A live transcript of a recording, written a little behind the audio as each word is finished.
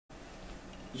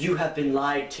You have been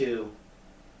lied to.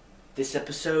 This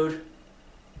episode,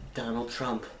 Donald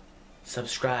Trump.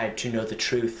 Subscribe to know the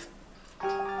truth.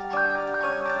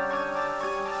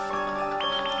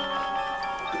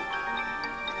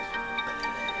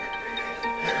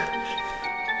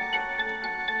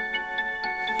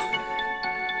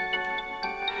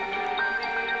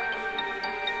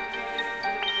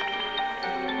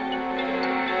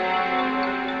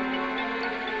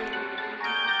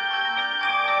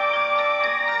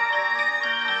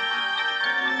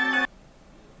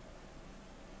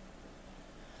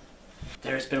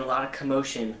 There's been a lot of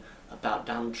commotion about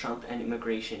Donald Trump and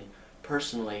immigration.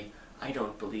 Personally, I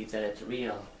don't believe that it's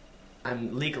real.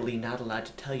 I'm legally not allowed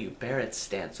to tell you Barrett's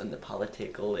stance on the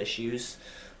political issues,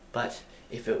 but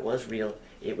if it was real,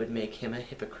 it would make him a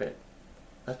hypocrite.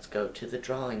 Let's go to the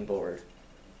drawing board.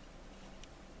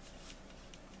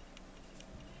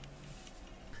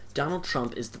 Donald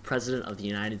Trump is the President of the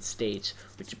United States,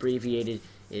 which abbreviated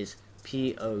is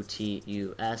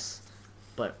POTUS.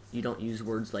 But you don't use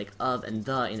words like of and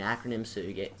the in acronyms, so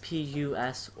you get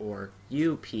PUS or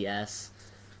UPS,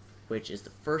 which is the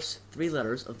first three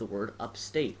letters of the word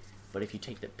upstate. But if you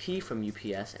take the P from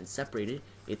UPS and separate it,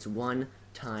 it's 1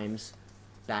 times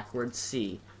backwards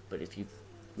C. But if you,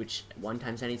 which 1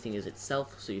 times anything is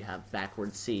itself, so you have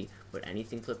backwards C. But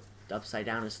anything flipped upside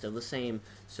down is still the same,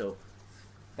 so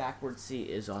backwards C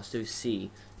is also C.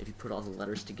 If you put all the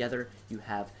letters together, you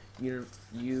have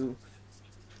USC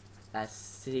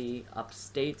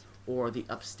Upstate, or the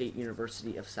Upstate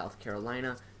University of South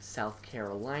Carolina,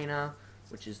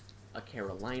 which is a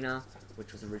Carolina,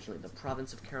 which was originally the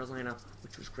province of Carolina,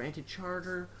 which was granted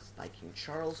charter by King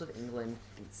Charles of England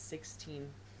in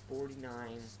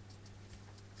 1649,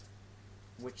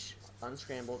 which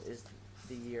unscrambled is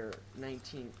the year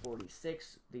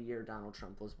 1946, the year Donald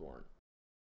Trump was born.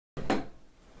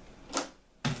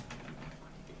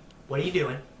 What are you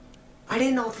doing? I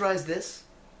didn't authorize this.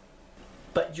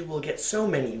 But you will get so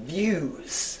many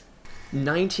views.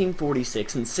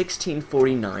 1946 and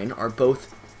 1649 are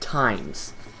both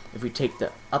times. If we take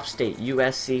the upstate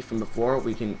USC from before,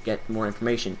 we can get more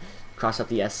information. Cross out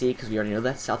the SC because we already know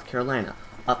that. South Carolina.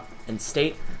 Up and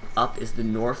state. Up is the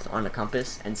north on a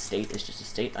compass, and state is just a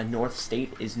state. A north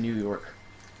state is New York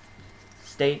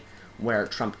State, where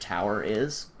Trump Tower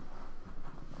is.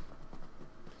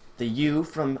 The U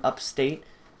from upstate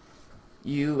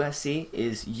USC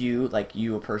is you, like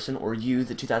you a person, or you,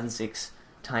 the 2006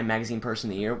 Time Magazine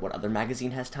Person of the Year. What other magazine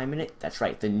has time in it? That's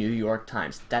right, the New York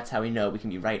Times. That's how we know we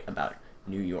can be right about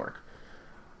New York.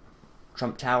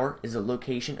 Trump Tower is a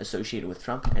location associated with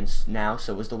Trump, and now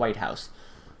so is the White House.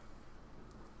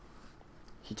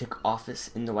 He took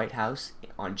office in the White House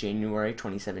on January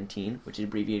 2017, which is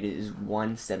abbreviated as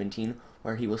 117,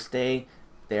 where he will stay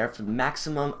there for the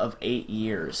maximum of 8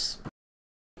 years.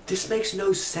 This makes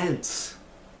no sense.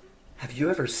 Have you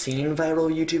ever seen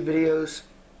viral YouTube videos?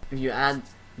 If you add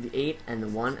the 8 and the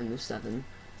 1 and the 7,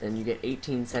 then you get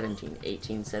 1817.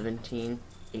 1817,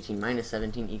 18 minus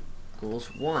 17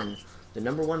 equals 1. The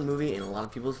number 1 movie, in a lot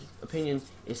of people's opinion,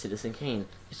 is Citizen Kane.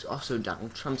 It's also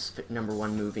Donald Trump's number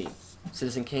 1 movie.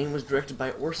 Citizen Kane was directed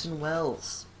by Orson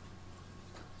Welles.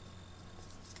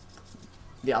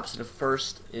 The opposite of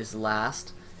first is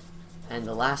last. And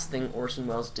the last thing Orson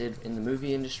Welles did in the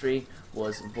movie industry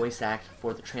was voice act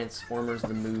for the Transformers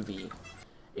the movie.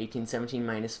 1817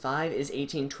 minus 5 is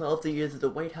 1812, the year that the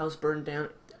White House burned down.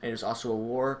 It was also a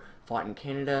war fought in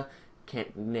Canada.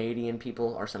 Canadian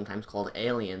people are sometimes called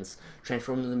aliens.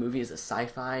 Transformers the movie is a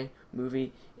sci-fi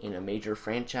movie in a major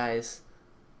franchise.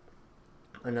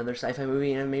 Another sci-fi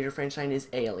movie in a major franchise is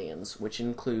Aliens, which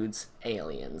includes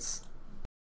aliens.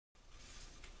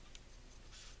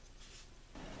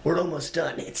 We're almost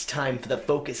done. It's time for the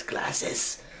focus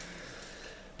glasses.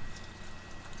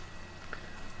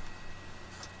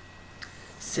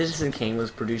 Citizen Kane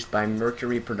was produced by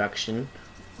Mercury Production,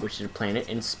 which is a planet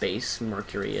in space.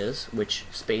 Mercury is, which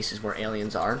space is where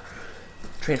aliens are.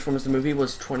 Transformers the movie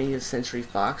was 20th Century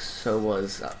Fox, so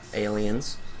was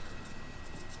Aliens.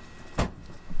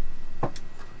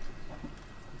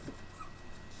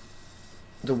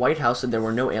 The White House said there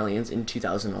were no aliens in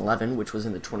 2011, which was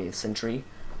in the 20th century.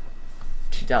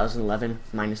 2011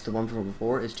 minus the one from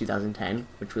before is 2010,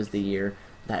 which was the year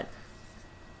that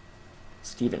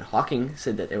Stephen Hawking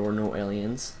said that there were no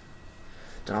aliens.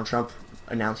 Donald Trump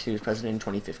announced he was president in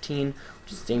 2015,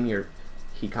 which is the same year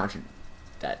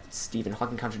that Stephen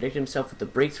Hawking contradicted himself with the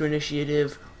Breakthrough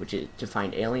Initiative, which is to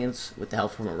find aliens with the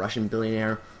help from a Russian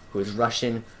billionaire who is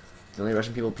Russian. The only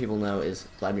Russian people know is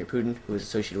Vladimir Putin, who is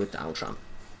associated with Donald Trump.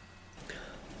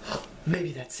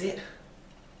 Maybe that's it.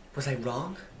 Was I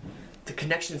wrong? The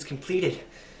connection is completed.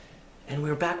 And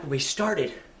we're back where we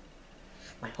started.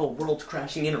 My whole world's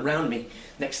crashing in around me.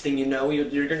 Next thing you know,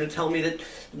 you're gonna tell me that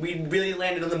we really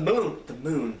landed on the moon. The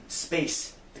moon,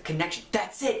 space, the connection,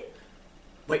 that's it!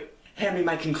 Wait, hand me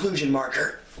my conclusion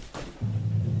marker.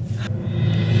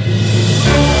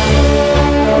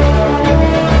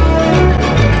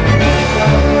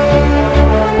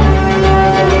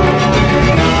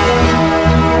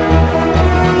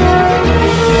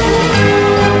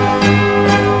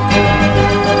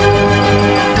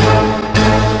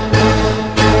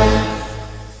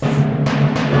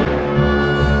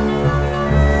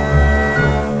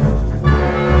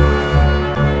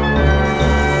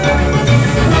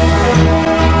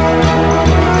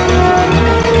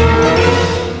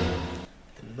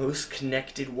 Most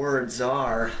connected words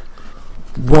are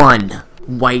 1.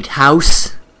 White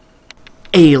House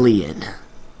alien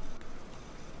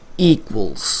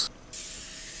equals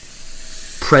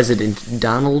President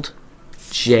Donald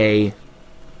J.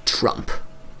 Trump.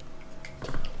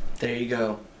 There you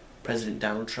go. President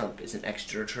Donald Trump is an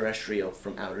extraterrestrial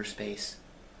from outer space.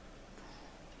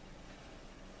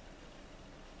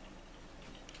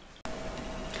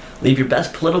 Leave your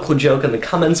best political joke in the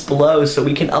comments below so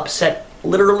we can upset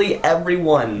literally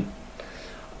everyone.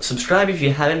 Subscribe if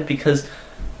you haven't, because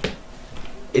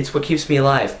it's what keeps me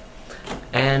alive.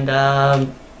 And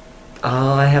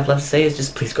all I have left to say is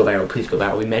just please go viral, please go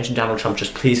viral. We mentioned Donald Trump,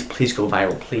 just please go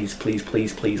viral. Please, please,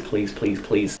 please, please, please, please,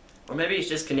 please. Or maybe it's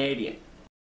just Canadian.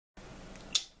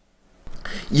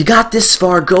 You got this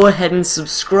far, go ahead and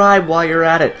subscribe while you're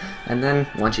at it. And then,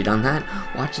 once you've done that,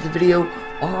 watch the video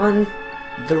on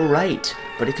the right.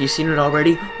 But if you've seen it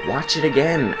already, watch it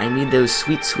again. I need those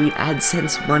sweet, sweet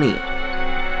AdSense money.